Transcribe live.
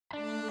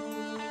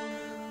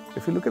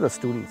If you look at the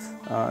students,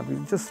 we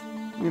just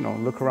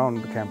look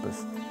around the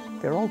campus,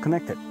 they're all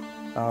connected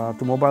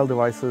to mobile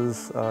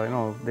devices.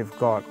 They've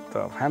got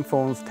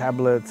handphones,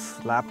 tablets,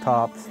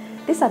 laptops.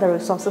 These are the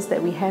resources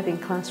that we have in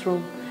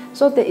classroom.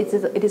 So that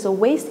it is a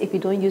waste if you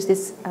don't use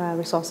these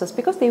resources,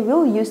 because they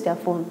will use their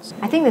phones.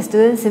 I think the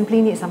students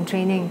simply need some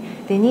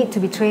training. They need to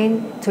be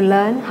trained to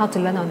learn how to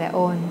learn on their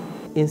own.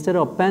 Instead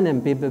of pen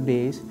and paper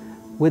based,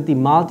 with the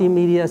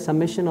multimedia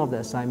submission of the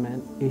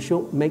assignment, it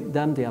should make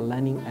their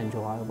learning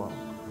enjoyable.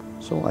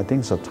 So I think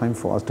it's a time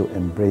for us to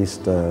embrace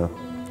the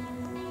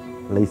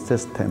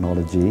latest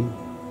technology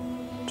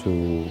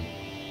to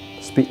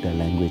speak their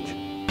language.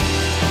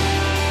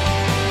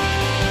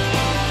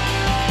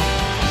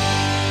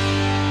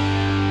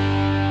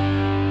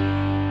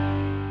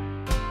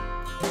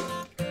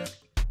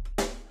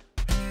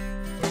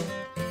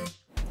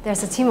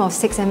 There's a team of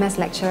 6 MS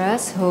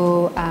lecturers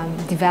who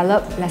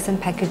develop lesson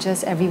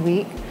packages every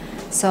week.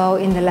 So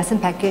in the lesson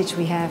package,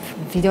 we have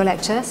video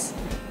lectures.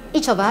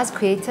 Each of us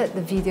created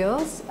the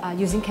videos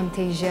using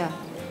Camtasia,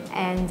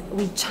 and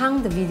we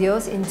chunk the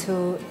videos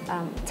into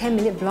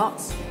 10-minute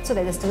blocks so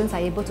that the students are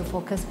able to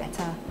focus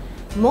better.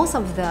 Most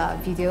of the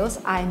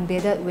videos are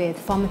embedded with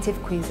formative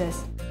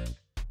quizzes.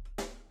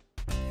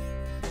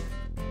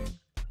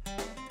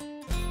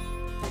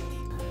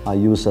 I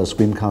use a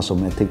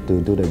Screencast-O-Matic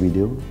to do the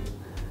video.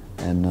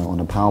 And on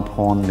a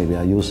PowerPoint, maybe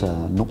I use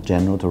a Note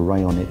General to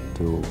write on it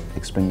to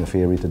explain the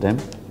theory to them.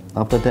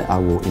 After that, I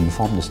will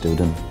inform the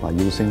student by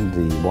using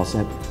the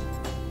WhatsApp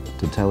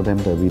to tell them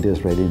the video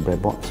is ready in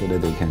Blackboard so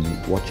that they can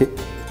watch it.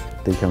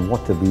 They can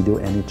watch the video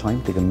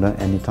anytime, they can learn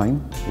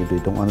anytime. If they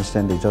don't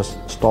understand, they just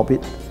stop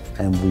it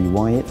and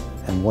rewind it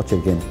and watch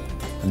again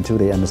until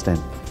they understand.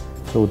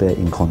 So they're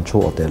in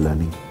control of their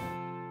learning.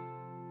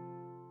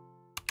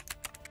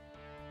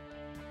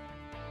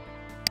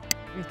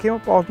 We came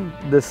up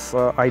with this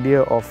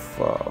idea of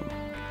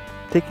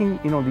taking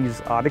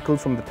these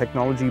articles from the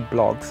technology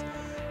blogs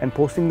and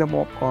posting them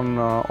up on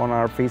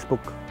our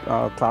Facebook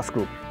class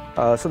group.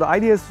 So the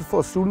idea is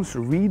for students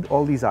to read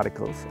all these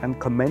articles and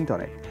comment on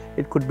it.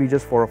 It could be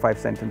just 4 or 5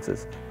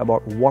 sentences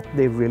about what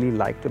they really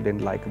liked or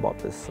didn't like about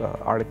this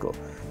article.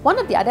 One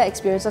of the other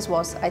experiences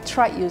was I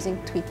tried using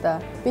Twitter.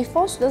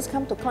 Before students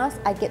come to class,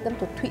 I get them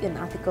to tweet an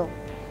article.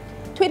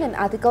 Tweet an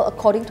article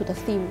according to the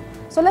theme.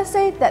 So let's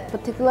say that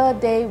particular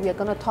day we are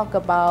going to talk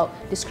about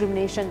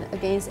discrimination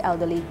against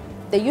elderly.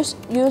 They use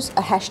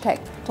a hashtag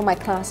to my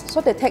class.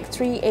 So they take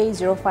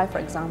 3A05 for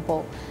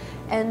example.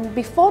 And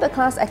before the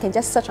class I can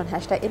just search on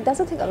hashtag. It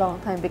doesn't take a long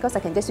time because I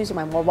can just use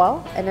my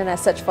mobile and then I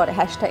search for the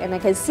hashtag and I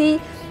can see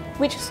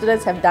which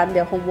students have done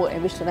their homework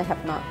and which students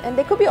have not. And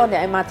they could be on the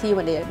MRT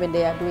when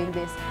they are doing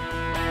this.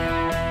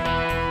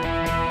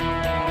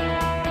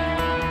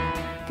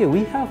 Okay,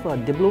 we have a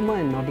Diploma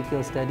in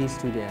Nautical Studies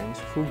students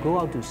who go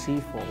out to sea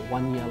for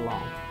 1 year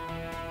long.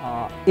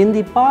 In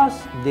the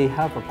past, they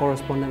have a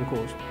correspondence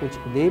course which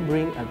they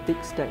bring a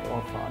big stack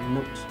of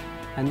notes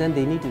and then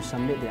they need to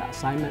submit their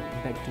assignment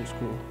back to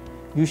school.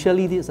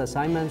 Usually these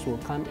assignments will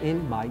come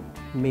in by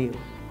mail.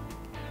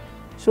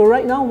 So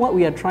right now what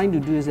we are trying to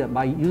do is that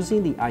by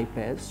using the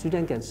iPad,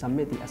 students can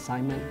submit the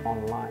assignment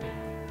online.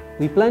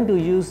 We plan to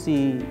use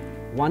the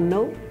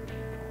OneNote,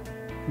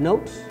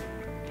 Notes,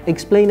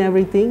 Explain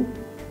Everything,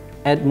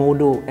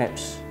 Edmodo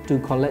apps to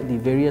collect the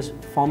various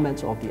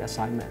formats of the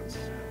assignments.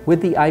 With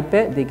the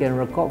iPad, they can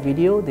record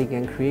video, they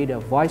can create a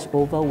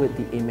voiceover with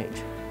the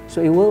image.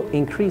 So it will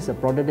increase the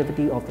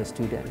productivity of the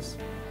students.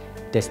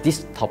 There's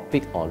this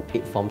topic on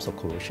 8 forms of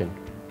corrosion,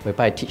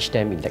 whereby I teach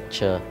them in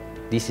lecture,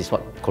 this is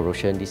what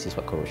corrosion, this is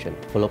what corrosion,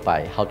 followed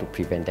by how to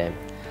prevent them.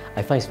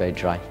 I find it's very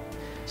dry.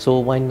 So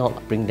why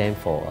not bring them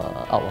for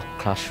out of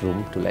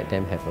classroom to let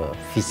them have a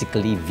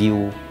physically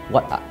view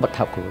what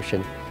type of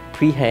corrosion.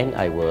 Pre-hand,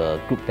 I will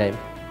group them,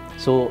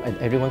 and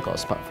everyone got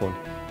a smartphone.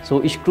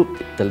 So each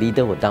group, the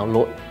leader will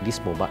download these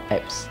mobile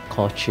apps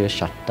called Cheer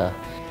Shutter.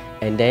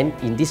 And then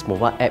in these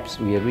mobile apps,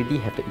 we already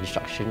have the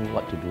instruction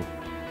what to do.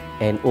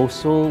 And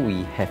also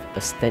we have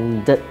a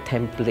standard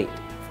template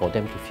for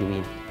them to fill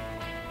in.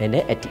 And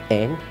then at the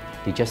end,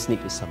 they just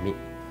need to submit.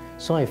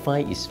 So I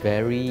find it's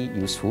very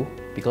useful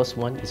because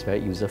one, is very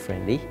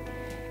user-friendly.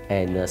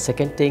 And the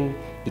second thing,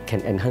 it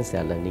can enhance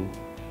their learning.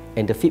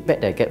 And the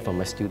feedback that I get from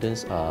my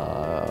students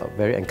are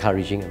very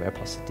encouraging and very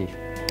positive.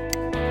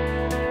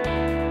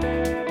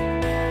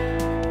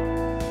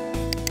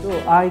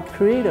 So I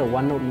create a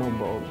OneNote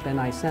notebook, then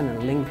I send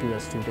a link to the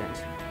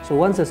students. So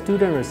once the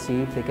student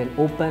receives, they can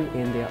open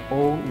in their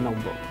own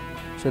notebook.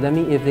 So that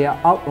means if they are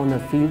out on a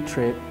field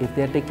trip, if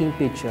they are taking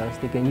pictures,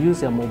 they can use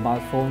their mobile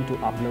phone to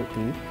upload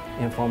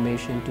the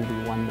information to the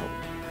OneNote.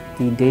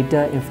 The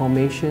data,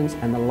 informations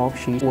and the log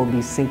sheet will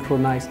be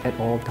synchronized at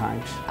all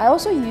times. I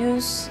also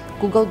use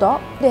Google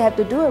Doc. They have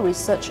to do a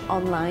research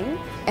online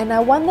and I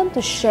want them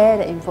to share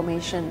the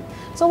information.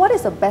 So what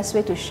is the best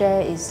way to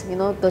share is,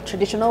 the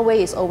traditional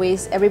way is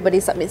always everybody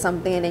submit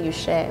something and then you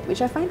share,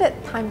 which I find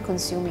that time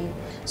consuming.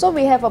 So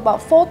we have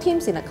about 4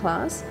 teams in a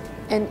class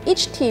and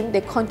each team,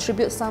 they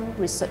contribute some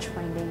research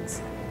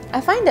findings.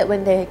 I find that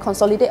when they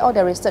consolidate all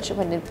their research,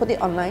 when they put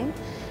it online,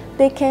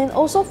 they can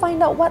also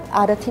find out what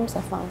other teams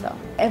have found out.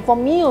 And for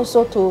me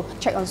also to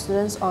check on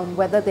students on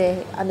whether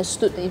they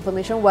understood the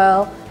information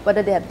well,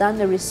 whether they have done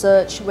the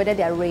research, whether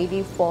they are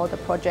ready for the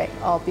project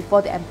or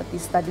before the empathy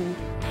study.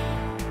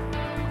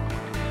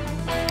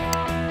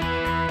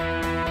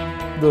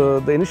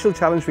 The initial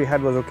challenge we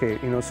had was, okay,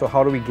 so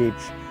how do we gauge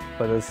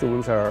whether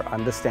students are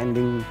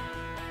understanding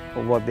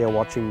what they're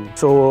watching?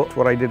 So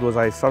what I did was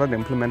I started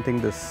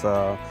implementing this, it's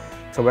a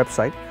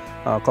website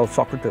called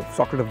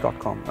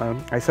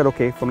Socrative.com. I said,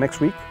 okay, from next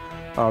week,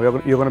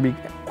 you're going to be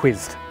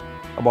quizzed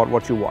about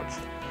what you watched.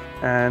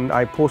 And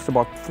I post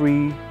about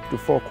 3 to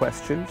 4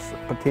 questions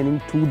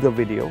pertaining to the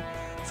video.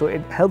 So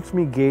it helps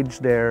me gauge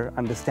their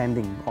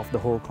understanding of the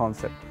whole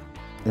concept.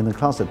 In the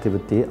class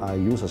activity, I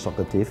use a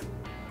Socrative.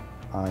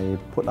 I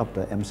put up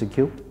the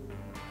MCQ,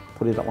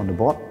 put it up on the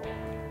board,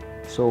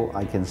 so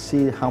I can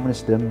see how many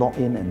students log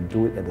in and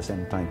do it at the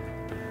same time.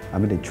 I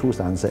mean, they choose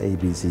the answer A,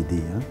 B, C, D.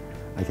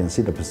 I can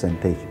see the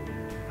percentage.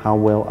 How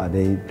well are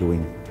they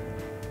doing?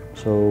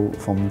 So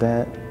from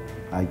there,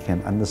 I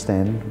can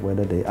understand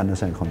whether they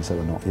understand the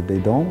concept or not. If they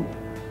don't,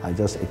 I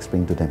just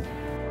explain to them.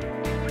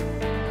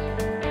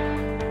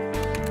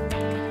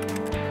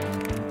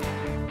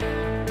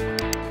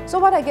 So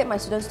what I get my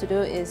students to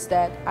do is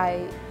that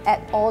I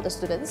add all the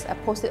students, I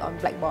post it on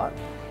Blackboard,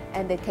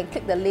 and they can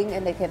click the link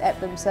and they can add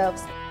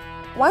themselves.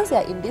 Once they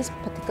are in this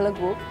particular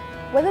group,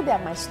 whether they are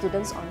my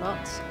students or not,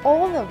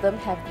 all of them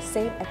have the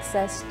same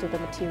access to the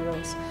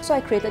materials. So I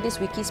created this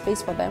wiki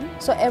space for them.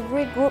 So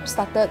every group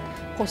started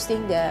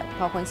posting their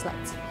PowerPoint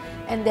slides.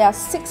 And there are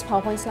 6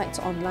 PowerPoint slides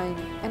online.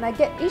 And I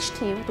get each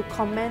team to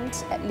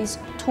comment at least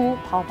 2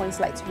 PowerPoint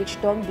slides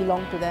which don't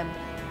belong to them.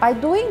 By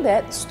doing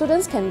that,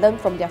 students can learn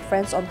from their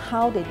friends on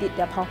how they did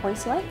their PowerPoint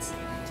slides.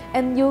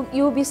 And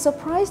you'll be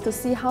surprised to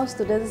see how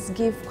students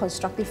give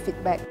constructive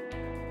feedback.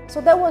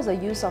 So that was the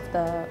use of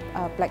the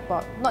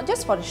Blackboard, not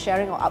just for the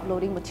sharing or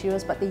uploading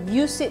materials, but they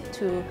use it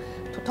to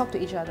talk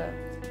to each other.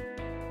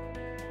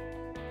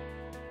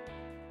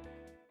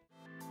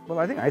 Well,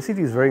 I think ICT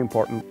is very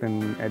important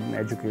in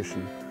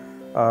education,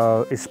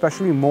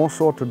 especially more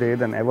so today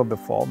than ever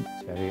before.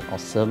 It's very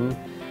awesome,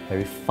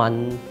 very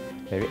fun,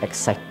 very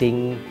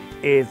exciting.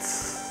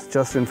 It's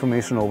just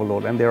information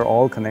overload and they're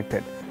all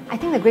connected. I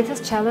think the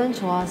greatest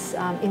challenge was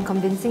in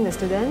convincing the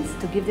students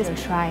to give this a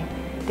try.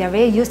 They're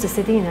very used to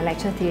sitting in a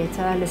lecture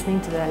theatre,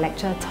 listening to the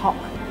lecturer talk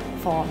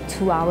for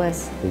 2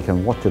 hours. They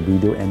can watch the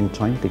video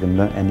anytime, they can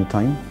learn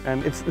anytime.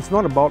 And it's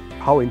not about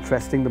how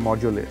interesting the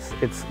module is,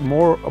 it's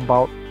more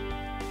about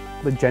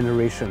the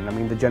generation. I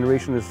mean, the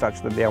generation is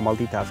such that they are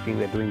multitasking,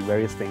 they're doing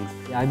various things.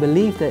 I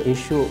believe that it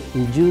should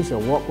reduce the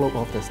workload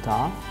of the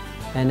staff,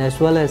 and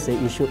as well as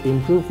it should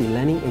improve the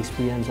learning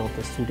experience of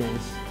the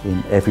students.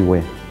 In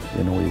everywhere,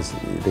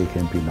 they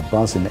can be in the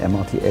bus, in the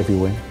MRT,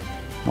 everywhere,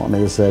 not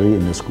necessarily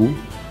in the school.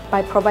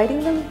 By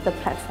providing them the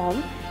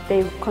platform,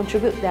 they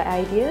contribute their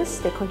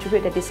ideas, they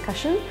contribute their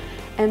discussion,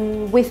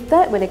 and with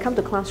that, when they come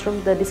to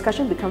classroom, the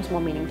discussion becomes more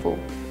meaningful.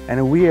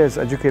 And we as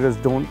educators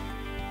don't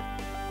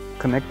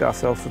connect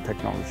ourselves to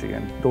technology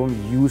and don't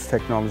use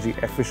technology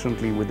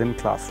efficiently within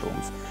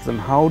classrooms, then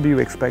how do you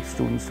expect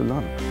students to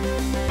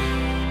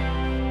learn?